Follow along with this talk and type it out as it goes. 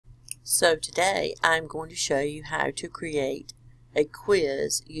So today I'm going to show you how to create a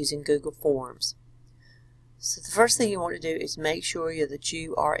quiz using Google Forms. So the first thing you want to do is make sure that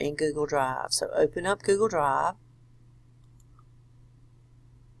you are in Google Drive. So open up Google Drive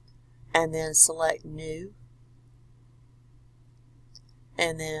and then select New,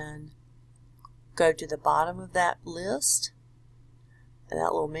 and then go to the bottom of that list, that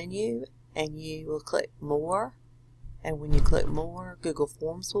little menu, and you will click More. And when you click More, Google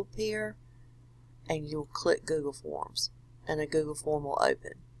Forms will appear, and you'll click Google Forms, and a Google Form will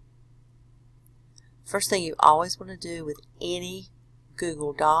open. First thing you always want to do with any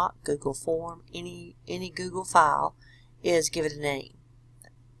Google Doc, Google Form, any Google file is give it a name.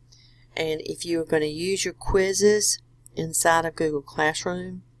 And if you're going to use your quizzes inside of Google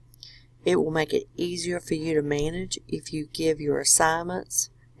Classroom, it will make it easier for you to manage if you give your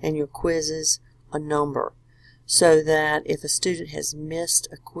assignments and your quizzes a number, so that if a student has missed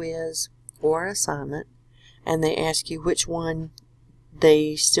a quiz or an assignment and they ask you which one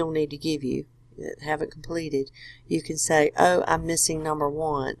they still need to give you that haven't completed, you can say, oh, I'm missing number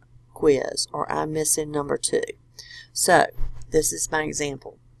 1 quiz, or I'm missing number 2. So this is my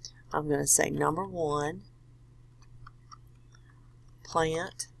example. I'm going to say number 1,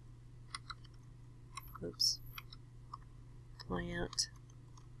 plant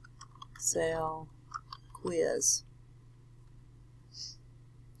cell quiz.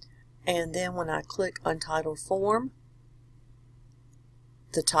 And then when I click Untitled Form,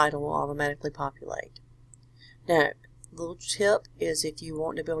 the title will automatically populate. Now, the little tip is, if you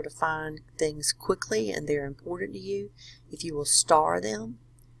want to be able to find things quickly and they're important to you, if you will star them,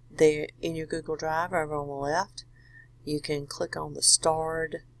 they're in your Google Drive over on the left. You can click on the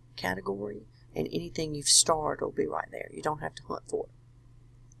starred category, and anything you've starred will be right there. You don't have to hunt for it.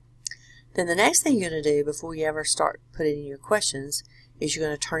 Then the next thing you're going to do before you ever start putting in your questions is you're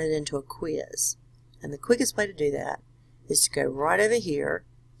going to turn it into a quiz. And the quickest way to do that is to go right over here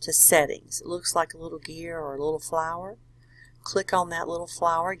to Settings. It looks like a little gear or a little flower. Click on that little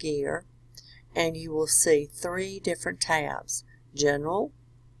flower gear and you will see 3 different tabs: General,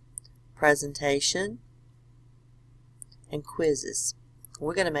 Presentation, and Quizzes.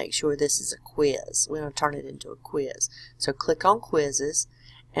 We're going to make sure this is a quiz. We're going to turn it into a quiz. So click on Quizzes,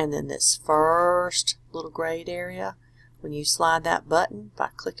 and then this first little grayed area, when you slide that button by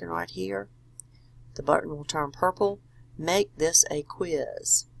clicking right here, the button will turn purple. Make this a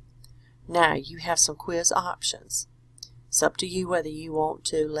quiz. Now you have some quiz options. It's up to you whether you want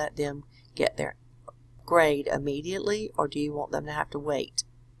to let them get their grade immediately, or do you want them to have to wait.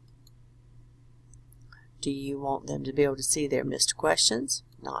 Do you want them to be able to see their missed questions?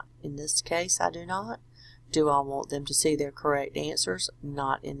 Not in this case, I do not. Do I want them to see their correct answers?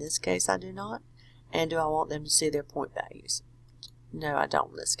 Not in this case, I do not. And do I want them to see their point values? No, I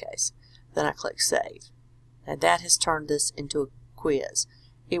don't in this case. Then I click Save. Now that has turned this into a quiz.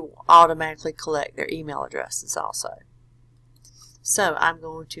 It will automatically collect their email addresses also. So I'm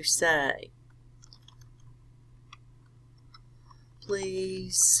going to say,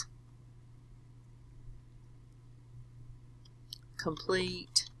 please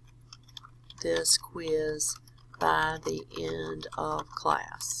complete this quiz by the end of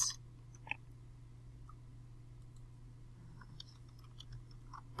class.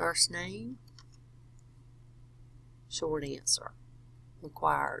 First name, short answer,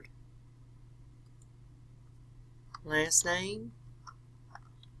 required. Last name,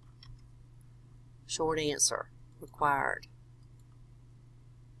 short answer, required.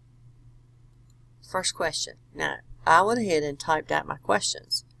 First question. Now, I went ahead and typed out my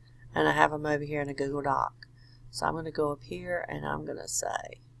questions, and I have them over here in a Google Doc. So I'm going to go up here and I'm going to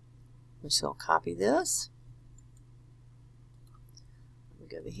say, I'm just going to copy this. I'm going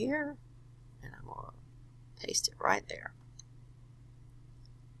to go over here and I'm going to paste it right there.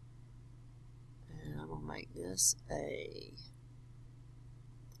 And I'm going to make this a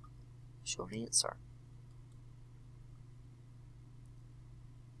short answer.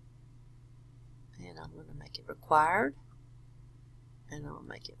 And I'm going to make it required, and I'm going to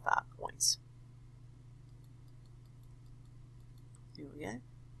make it 5 points. Here we go.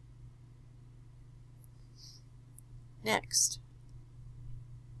 Next.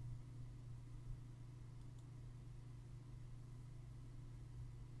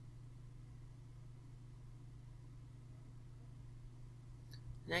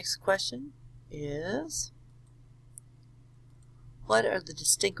 Next question is, what are the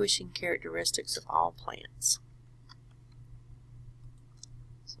distinguishing characteristics of all plants?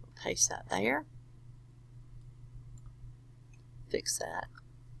 So we'll paste that there. Fix that.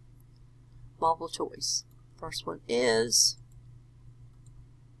 Multiple choice. First one is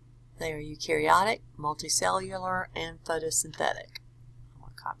They are eukaryotic, multicellular, and photosynthetic. I'm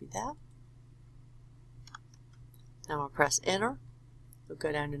going to copy that. Now I'm going to press enter. We'll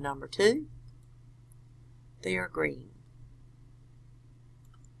go down to number 2. They are green.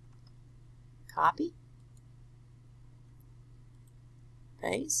 Copy.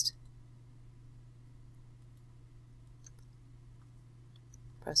 Paste.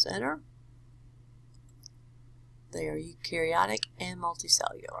 Press enter. They are eukaryotic and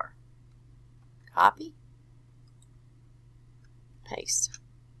multicellular. Copy. Paste.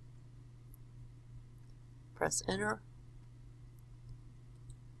 Press enter.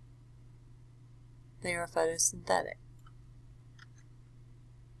 They are photosynthetic.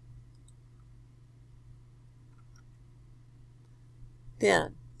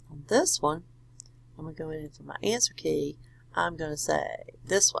 Then, on this one, I'm going to go in for my answer key. I'm going to say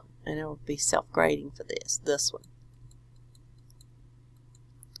this one, and it will be self-grading for this one.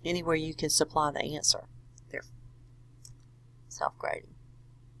 Anywhere you can supply the answer. There. Self-grading.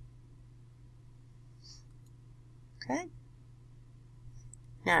 Okay.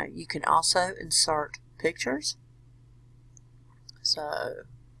 Now, you can also insert pictures. So,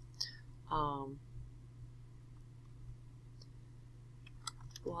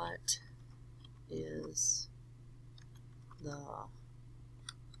 what is the,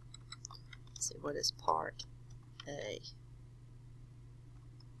 let's see, what is part A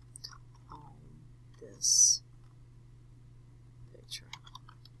on this picture?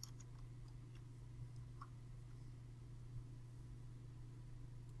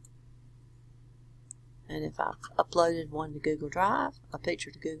 And if I've uploaded one to Google Drive, a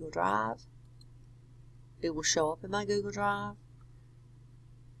picture to Google Drive, it will show up in my Google Drive.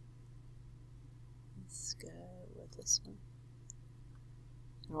 Let's go with this one.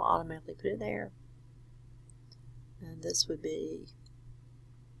 It will automatically put it there. And this would be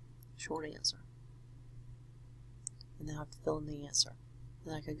short answer. And then I have to fill in the answer.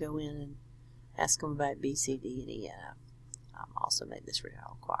 Then I could go in and ask them about B, C, D, and E. I'll also make this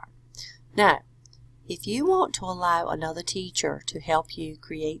required. Now, if you want to allow another teacher to help you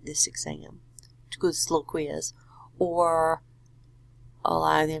create this exam, to do this little quiz, or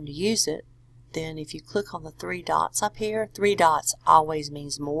allow them to use it, then if you click on the 3 dots up here, 3 dots always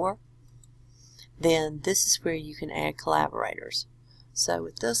means more, then this is where you can add collaborators. So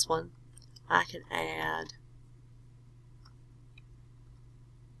with this one, I can add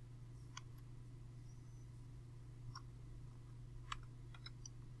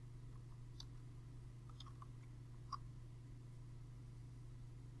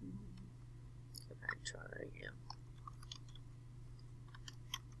try that again.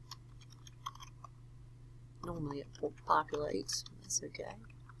 Normally it populates. That's okay.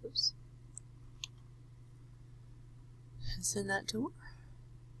 Oops. And send that to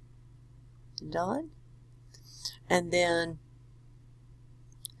her. Done. And then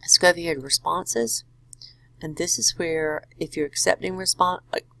let's go over here to responses. And this is where if you're accepting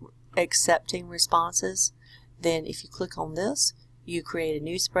responses, then if you click on this, you create a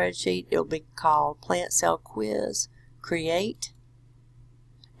new spreadsheet. It'll be called Plant Cell Quiz Create,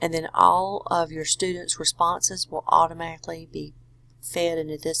 and then all of your students' responses will automatically be fed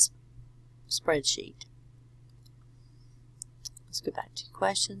into this spreadsheet. Let's go back to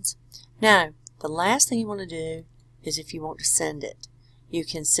questions. Now, the last thing you want to do is if you want to send it. You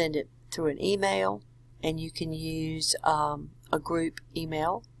can send it through an email, and you can use a group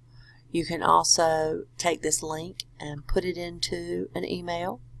email. You can also take this link and put it into an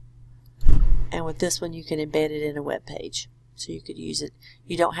email, and with this one you can embed it in a web page. So you could use it.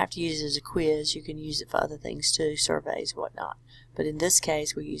 You don't have to use it as a quiz. You can use it for other things too, surveys, whatnot. But in this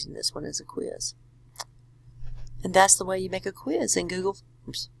case, we're using this one as a quiz. And that's the way you make a quiz in Google.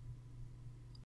 Oops.